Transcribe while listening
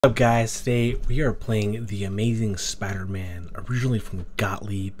What's up guys, today we are playing The Amazing Spider-Man, originally from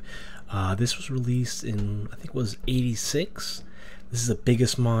Gottlieb. This was released in, I think it was 86. This is a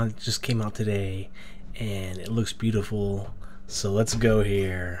Bigus Mod, it just came out today and it looks beautiful. So let's go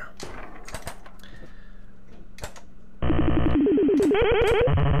here.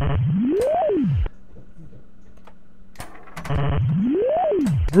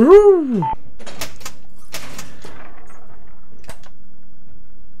 Woo!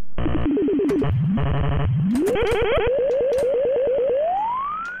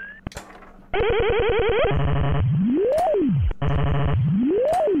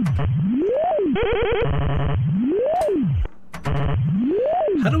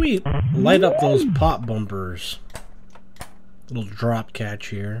 How do we light up those pop bumpers? Little drop catch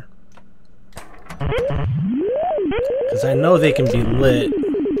here. Because I know they can be lit.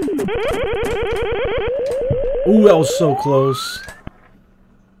 Ooh, that was so close.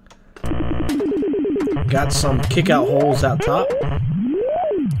 Got some kick-out holes out top.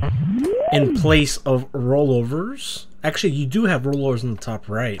 In place of rollovers. Actually, you do have rollovers on the top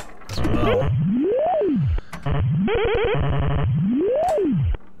right as well.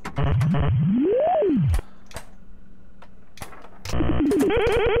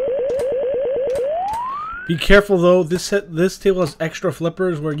 Be careful though, this table has extra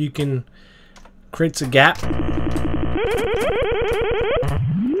flippers where you can create a gap.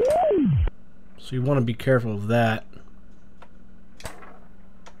 So you want to be careful of that.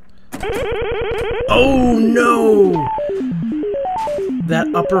 Oh no!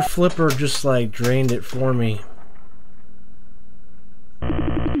 That upper flipper just like drained it for me.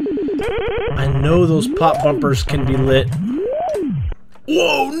 I know those pop bumpers can be lit.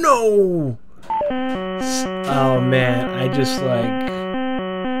 Whoa, no! Oh man, I just like...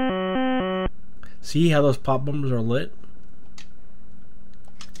 See how those pop bumpers are lit?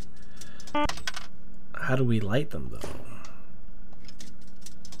 How do we light them though?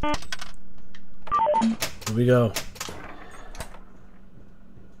 Here we go.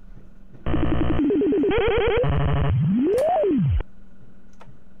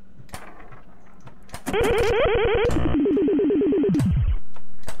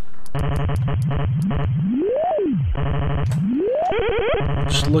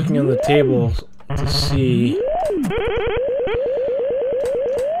 Just looking on the table to see.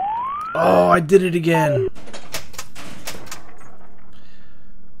 Oh, I did it again.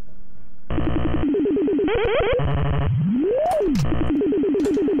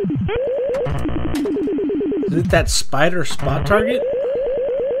 Is it that spider spot target?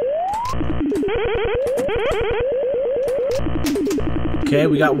 Okay,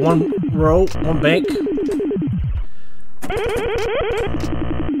 we got one row, one bank.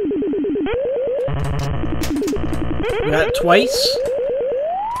 We got it twice.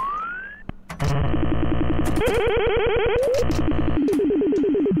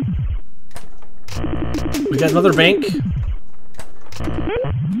 We got another bank.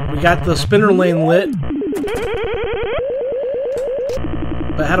 We got the spinner lane lit.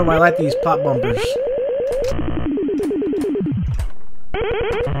 But how do I light these pop bumpers?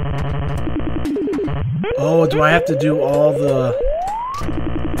 Oh, do I have to do all the...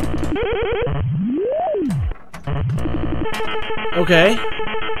 Okay.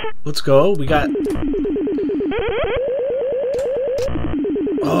 Let's go. We got...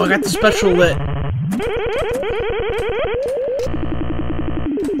 Oh, I got the special lit.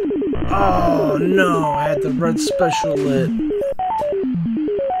 Oh, no. I had the red special lit.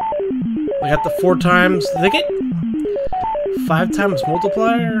 I got the 4 times... Did they get 5 times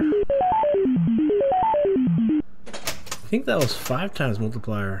multiplier? I think that was 5 times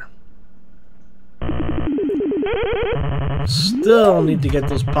multiplier. Still need to get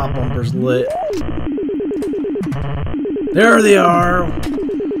those pop bumpers lit. There they are!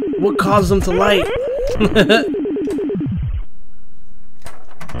 What caused them to light?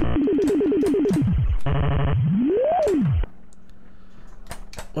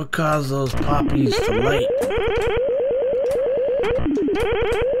 What caused those poppies to light?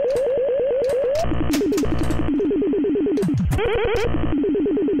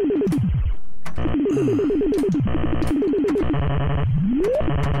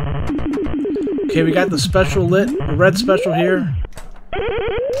 Okay, we got the special lit, the red special here.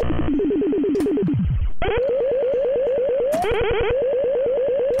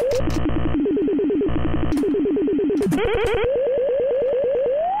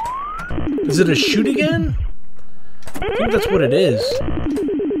 Is it a shoot again? I think that's what it is.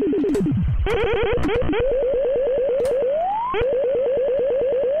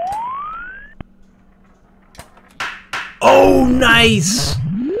 Oh, nice!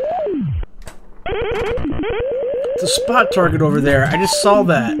 It's a spot target over there. I just saw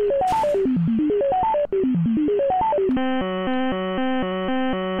that.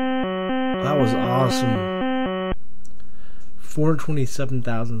 That was awesome.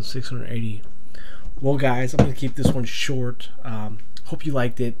 427,680. Well, guys, I'm going to keep this one short. Hope you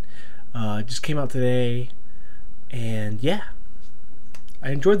liked it. It just came out today. And yeah,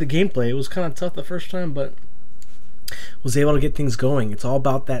 I enjoyed the gameplay. It was kind of tough the first time, but was able to get things going. It's all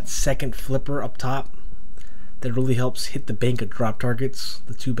about that second flipper up top that really helps hit the bank of drop targets,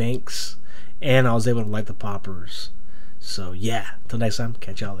 the 2 banks, and I was able to light the poppers. So yeah, until next time,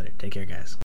 catch y'all later. Take care, guys.